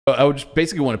I would just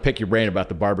basically want to pick your brain about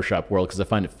the barbershop world because I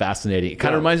find it fascinating. It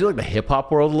kind of reminds me of like the hip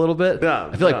hop world a little bit. Yeah,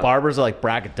 I feel like barbers are like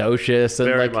braggadocious and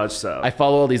very like, much so. I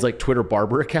follow all these like Twitter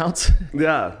barber accounts.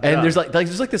 Yeah, and there's like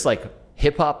this like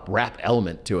hip hop rap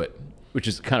element to it, which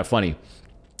is kind of funny.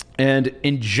 And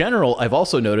in general, I've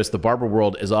also noticed the barber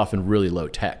world is often really low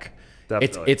tech.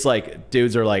 Definitely. It's like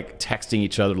dudes are like texting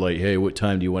each other like, "Hey, what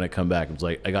time do you want to come back?" It's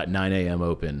like, "I got 9 a.m.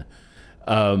 open."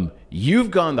 You've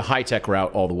gone the high tech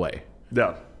route all the way.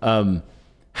 Yeah.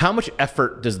 How much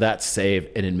effort does that save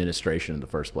in administration in the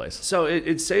first place? So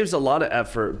it saves a lot of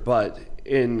effort, but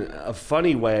in a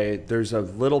funny way, there's a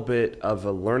little bit of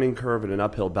a learning curve and an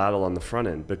uphill battle on the front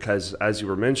end because, as you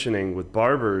were mentioning, with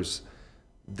barbers,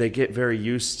 they get very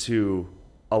used to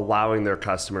allowing their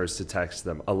customers to text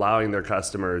them, allowing their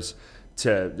customers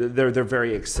to, they're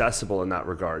very accessible in that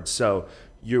regard. So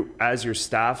as you're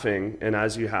staffing and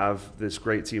as you have this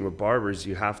great team of barbers,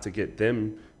 you have to get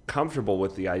them comfortable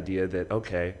with the idea that,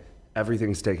 okay,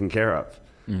 everything's taken care of.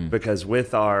 Because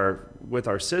with our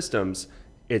systems,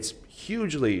 it's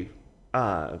hugely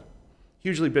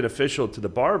beneficial to the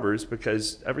barbers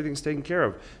because everything's taken care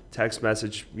of. Text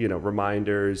message,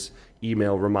 reminders,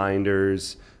 email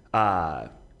reminders,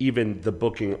 even the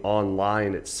booking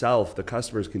online itself, the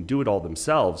customers can do it all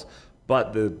themselves,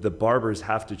 but the barbers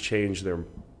have to change their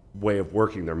way of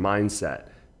working, their mindset,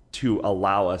 to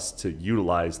allow us to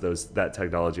utilize that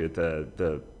technology at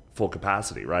the full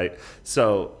capacity, right?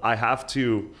 So I have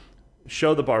to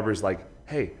show the barbers like,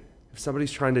 hey, if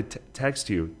somebody's trying to text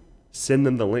you, send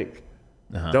them the link.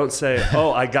 Don't say,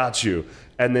 oh, I got you,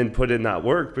 and then put in that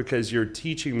work because you're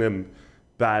teaching them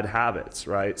bad habits,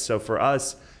 right? So for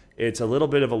us, it's a little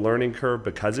bit of a learning curve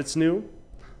because it's new.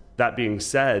 That being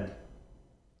said,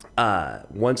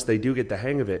 once they do get the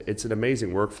hang of it, it's an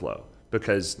amazing workflow.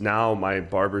 Because now my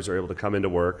barbers are able to come into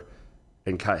work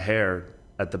and cut hair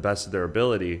at the best of their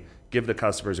ability, give the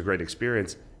customers a great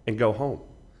experience, and go home.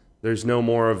 There's no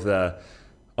more of the,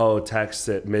 text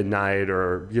at midnight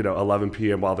or 11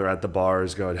 p.m. while they're at the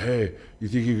bars going, hey, you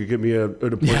think you could get me an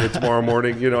appointment tomorrow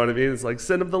morning? You know what I mean? It's like,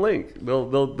 send them the link.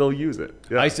 They'll use it.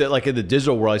 Yeah. I used to, like in the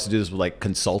digital world, I used to do this with like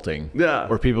consulting. Yeah.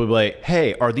 Where people would be like,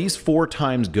 hey, are these 4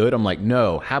 times good? I'm like,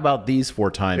 no. How about these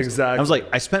 4 times? Exactly. I was like,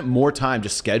 I spent more time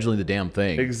just scheduling the damn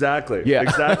thing. Exactly. Yeah.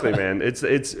 Exactly, man.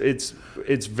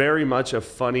 It's very much a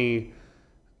funny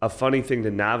thing to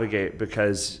navigate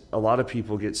because a lot of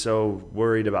people get so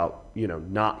worried about,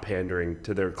 not pandering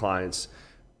to their clients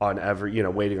on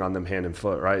waiting on them hand and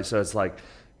foot, right? So it's like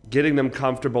getting them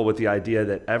comfortable with the idea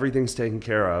that everything's taken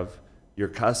care of. Your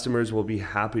customers will be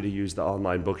happy to use the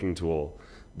online booking tool.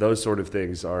 Those sort of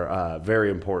things are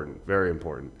very important, very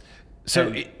important.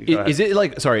 So is it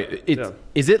like,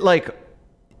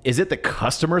 is it the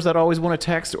customers that always want to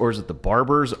text, or is it the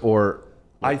barbers, or?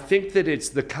 I think that it's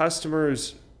the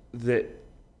customers that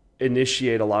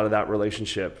initiate a lot of that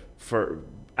relationship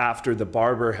after the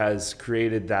barber has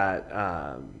created that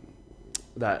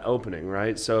opening,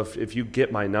 right? So if you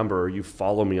get my number or you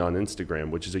follow me on Instagram,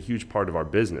 which is a huge part of our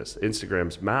business,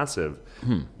 Instagram's massive.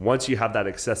 Once you have that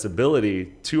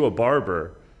accessibility to a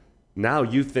barber, now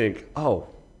you think, oh,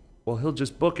 well, he'll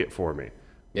just book it for me.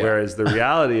 Yeah. Whereas the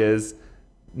reality is,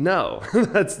 no,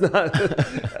 that's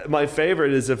not. My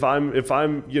favorite is if I'm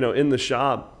in the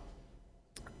shop,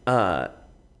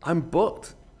 I'm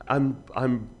booked.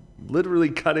 I'm literally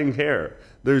cutting hair.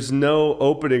 There's no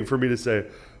opening for me to say,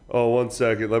 oh, 1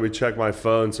 second, let me check my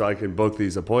phone so I can book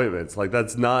these appointments. Like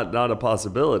that's not a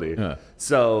possibility. Yeah.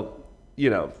 So,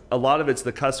 a lot of it's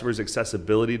the customer's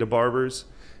accessibility to barbers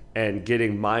and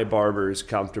getting my barbers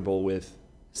comfortable with,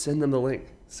 send them the link.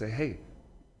 Say, hey,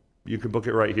 you can book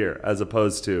it right here, as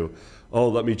opposed to, oh,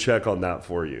 let me check on that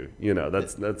for you.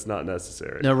 That's not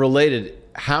necessary. Now, related,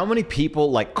 how many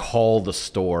people like call the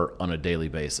store on a daily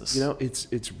basis?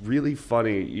 It's really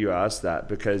funny you asked that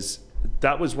because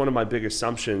that was one of my big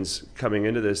assumptions coming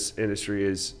into this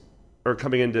industry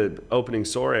coming into opening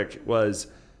Sorek was,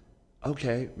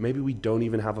 okay, maybe we don't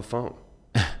even have a phone.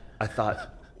 I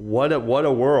thought, what a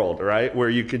world, right? Where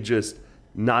you could just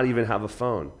not even have a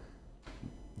phone.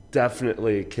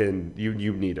 Definitely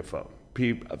you need a phone.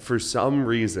 For some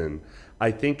reason,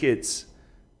 I think it's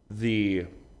the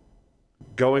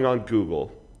going on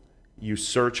Google, you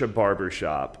search a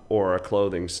barbershop or a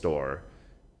clothing store,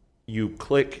 you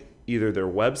click either their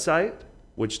website,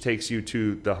 which takes you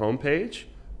to the homepage,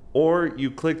 or you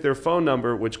click their phone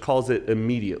number, which calls it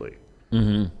immediately.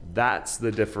 That's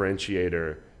the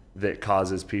differentiator that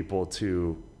causes people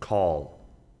to call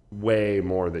way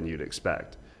more than you'd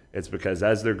expect. It's because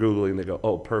as they're Googling, they go,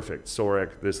 oh, perfect,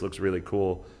 Sorek, this looks really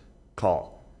cool,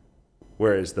 call.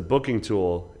 Whereas the booking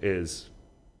tool is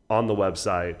on the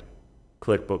website,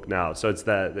 click book now. So it's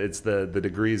the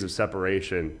degrees of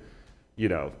separation, you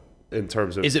know, in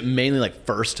terms of. Is it mainly like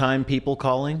first time people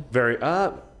calling? Very,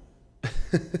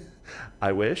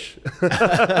 I wish.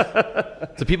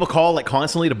 So people call like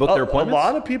constantly to book their appointments? A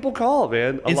lot of people call,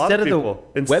 man. Instead of the web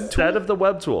tool? Instead of the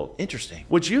web tool. Interesting.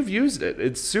 Which you've used it.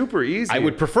 It's super easy. I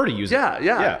would prefer to use it.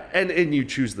 Yeah. And you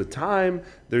choose the time.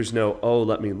 There's no,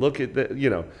 let me look at the,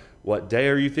 you know, what day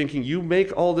are you thinking? You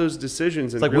make all those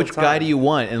decisions. It's like, which guy do you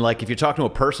want? And like, if you're talking to a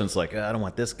person, it's like, I don't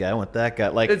want this guy. I want that guy.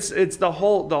 Like, it's the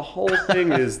whole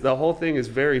thing is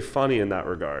very funny in that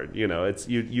regard. You know, it's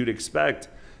you'd expect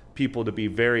people to be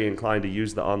very inclined to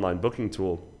use the online booking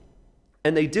tool,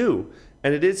 and they do.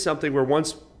 And it is something where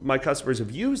once my customers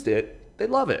have used it, they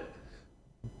love it.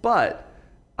 But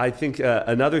I think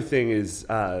another thing is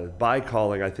by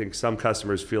calling, I think some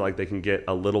customers feel like they can get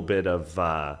a little bit of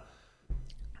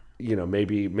you know,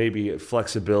 maybe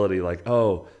flexibility, like,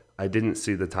 oh, I didn't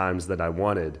see the times that I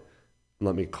wanted,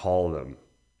 let me call them.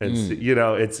 And see, you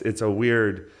know, it's a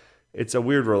weird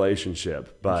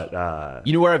relationship. But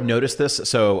you know where I've noticed this?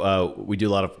 So we do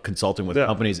a lot of consulting with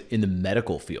companies in the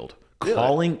medical field.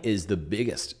 Calling is the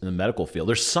biggest in the medical field.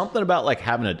 There's something about like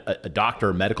having a doctor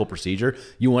or medical procedure.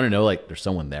 You want to know like there's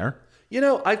someone there. You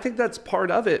know, I think that's part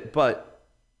of it, but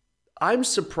I'm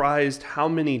surprised how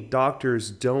many doctors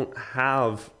don't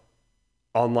have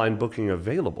online booking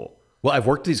available. Well, I've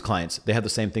worked with these clients. They have the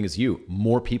same thing as you.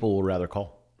 More people will rather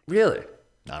call. Really?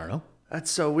 I don't know. That's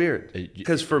so weird.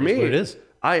 Because for me, it is.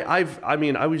 I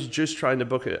was just trying to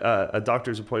book a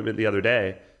doctor's appointment the other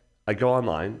day. I go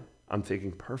online. I'm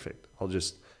thinking, perfect. I'll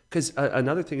just, because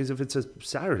another thing is if it's a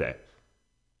Saturday,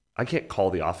 I can't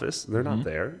call the office. They're not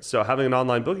there. So having an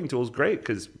online booking tool is great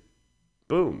because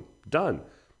boom, done.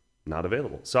 Not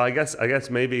available. So I guess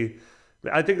maybe,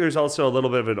 I think there's also a little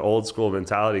bit of an old school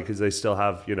mentality because they still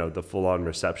have, you know, the full on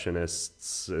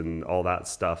receptionists and all that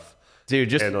stuff. Dude,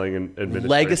 just handling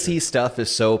legacy stuff is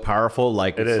so powerful.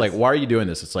 Like, it's like, why are you doing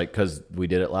this? It's like, because we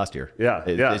did it last year. Yeah.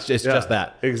 It's just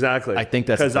that. Exactly. I think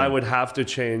that's because I would have to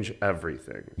change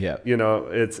everything. Yeah. You know,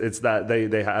 it's that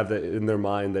they have that in their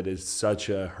mind that is such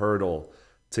a hurdle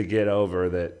to get over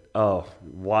that, oh,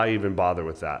 why even bother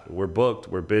with that? We're booked,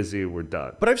 we're busy, we're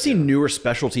done. But I've seen newer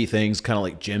specialty things, kind of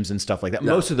like gyms and stuff like that.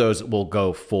 Most of those will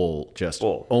go full,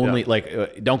 only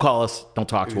like, don't call us, don't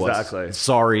talk to us. Exactly.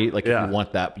 Sorry, like if you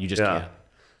want that, you just can't.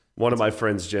 One of my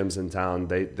friends' gyms in town,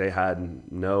 they had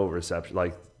no reception.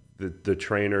 Like the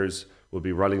trainers would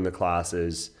be running the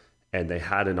classes and they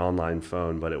had an online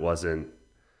phone, but it wasn't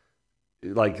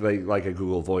like a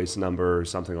Google Voice number or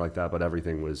something like that, but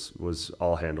everything was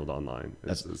all handled online.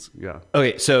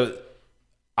 Okay, so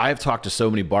I've talked to so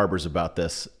many barbers about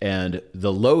this, and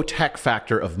the low tech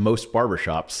factor of most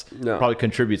barbershops probably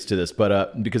contributes to this,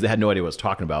 but because they had no idea what I was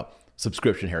talking about.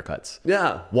 Subscription haircuts.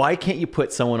 Yeah. Why can't you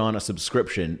put someone on a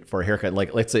subscription for a haircut?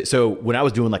 Like, let's say, so when I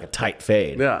was doing like a tight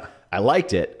fade, I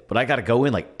liked it, but I got to go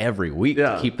in like every week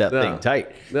to keep that thing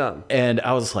tight. And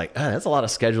I was like, that's a lot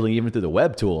of scheduling even through the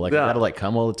web tool. Like, I got to like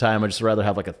come all the time. I just rather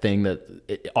have like a thing that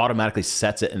it automatically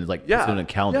sets it and like puts it in a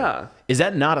calendar. Is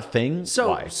that not a thing?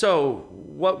 Why? So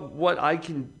what I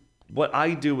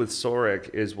do with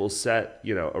Sorek is we'll set,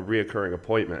 you know, a reoccurring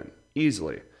appointment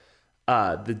easily.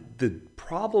 The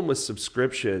problem with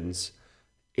subscriptions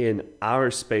in our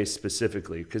space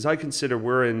specifically, because I consider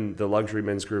we're in the luxury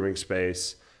men's grooming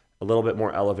space, a little bit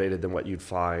more elevated than what you'd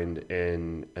find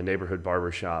in a neighborhood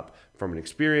barbershop from an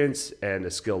experience and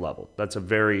a skill level. That's a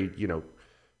very, you know,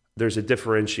 there's a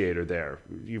differentiator there.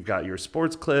 You've got your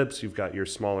sports clips, you've got your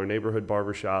smaller neighborhood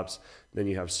barbershops, then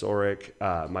you have Sorek.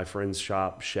 My friend's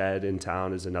shop, Shed in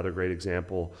town, is another great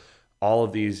example. All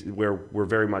of these where we're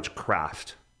very much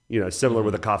craft. You know, similar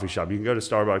with a coffee shop. You can go to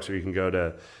Starbucks or you can go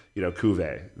to, you know,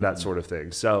 Cuvée, that sort of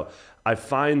thing. So I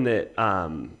find that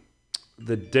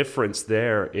the difference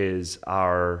there is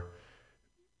our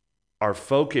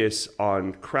focus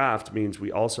on craft means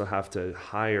we also have to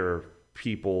hire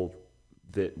people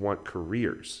that want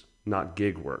careers, not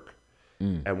gig work.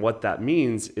 And what that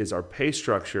means is our pay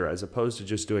structure, as opposed to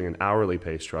just doing an hourly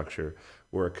pay structure,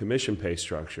 we're a commission pay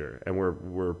structure, and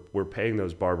we're paying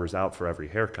those barbers out for every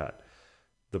haircut.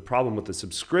 The problem with the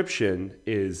subscription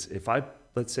is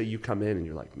let's say you come in and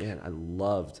you're like, man, I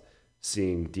loved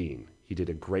seeing Dean. He did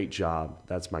a great job.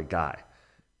 That's my guy.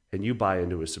 And you buy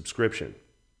into a subscription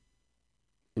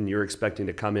and you're expecting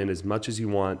to come in as much as you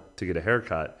want to get a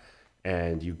haircut,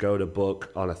 and you go to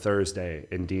book on a Thursday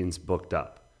and Dean's booked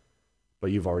up,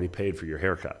 but you've already paid for your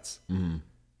haircuts.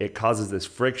 It causes this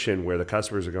friction where the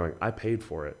customers are going, I paid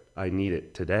for it. I need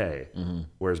it today.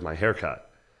 Where's my haircut?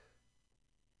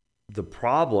 The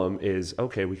problem is,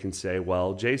 okay, we can say,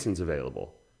 well, Jason's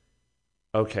available.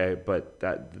 Okay, but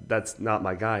that's not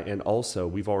my guy. And also,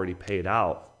 we've already paid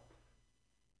out,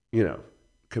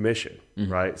 commission,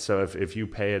 right? So if you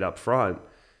pay it up front,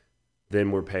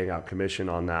 then we're paying out commission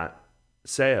on that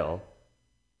sale.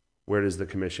 Where does the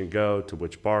commission go? To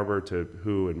which barber? To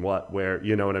who and what? Where?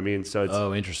 You know what I mean? So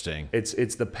it's interesting.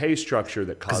 It's the pay structure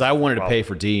that causes. Because I wanted to pay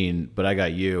for Dean, but I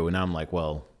got you, and I'm like,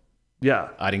 well, yeah,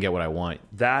 I didn't get what I want.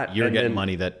 That you're getting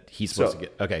money that he's supposed to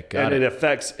get. Okay, got it. And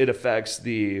it affects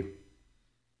the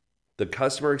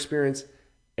customer experience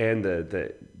and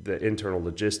the internal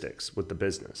logistics with the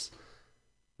business.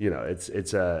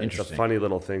 It's a funny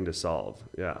little thing to solve.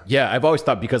 Yeah. Yeah. I've always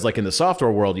thought, because like in the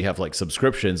software world, you have like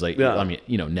subscriptions, like, I mean,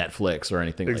 Netflix or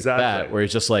anything like that, where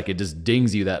it's just like, it just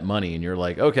dings you that money and you're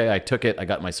like, okay, I took it. I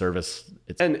got my service.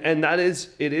 And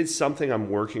it is something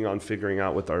I'm working on figuring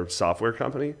out with our software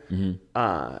company.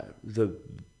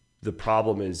 The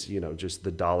problem is, just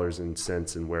the dollars and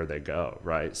cents and where they go,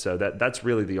 right? So that's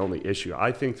really the only issue.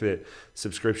 I think that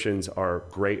subscriptions are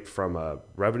great from a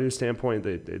revenue standpoint.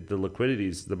 The liquidity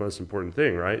is the most important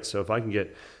thing, right? So if I can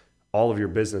get all of your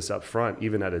business up front,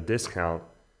 even at a discount,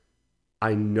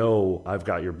 I know I've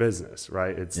got your business,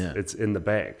 right? It's in the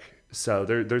bank. So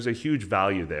there's a huge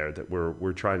value there that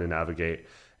we're trying to navigate.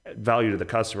 Value to the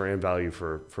customer and value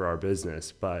for our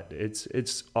business, but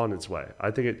it's on its way.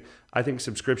 I think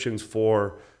subscriptions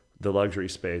for the luxury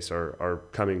space are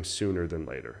coming sooner than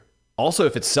later. Also,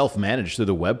 if it's self-managed through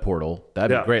the web portal,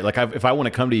 that'd be great. Like if I want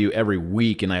to come to you every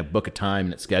week and I book a time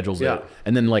and it schedules it,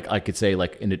 and then like I could say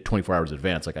like in 24 hours in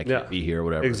advance, like I can't be here or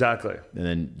whatever. Exactly. And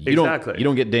then you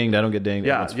don't get dinged, I don't get dinged.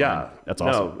 Yeah, That's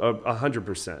awesome. No,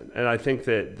 100%. And I think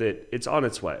that it's on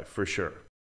its way for sure.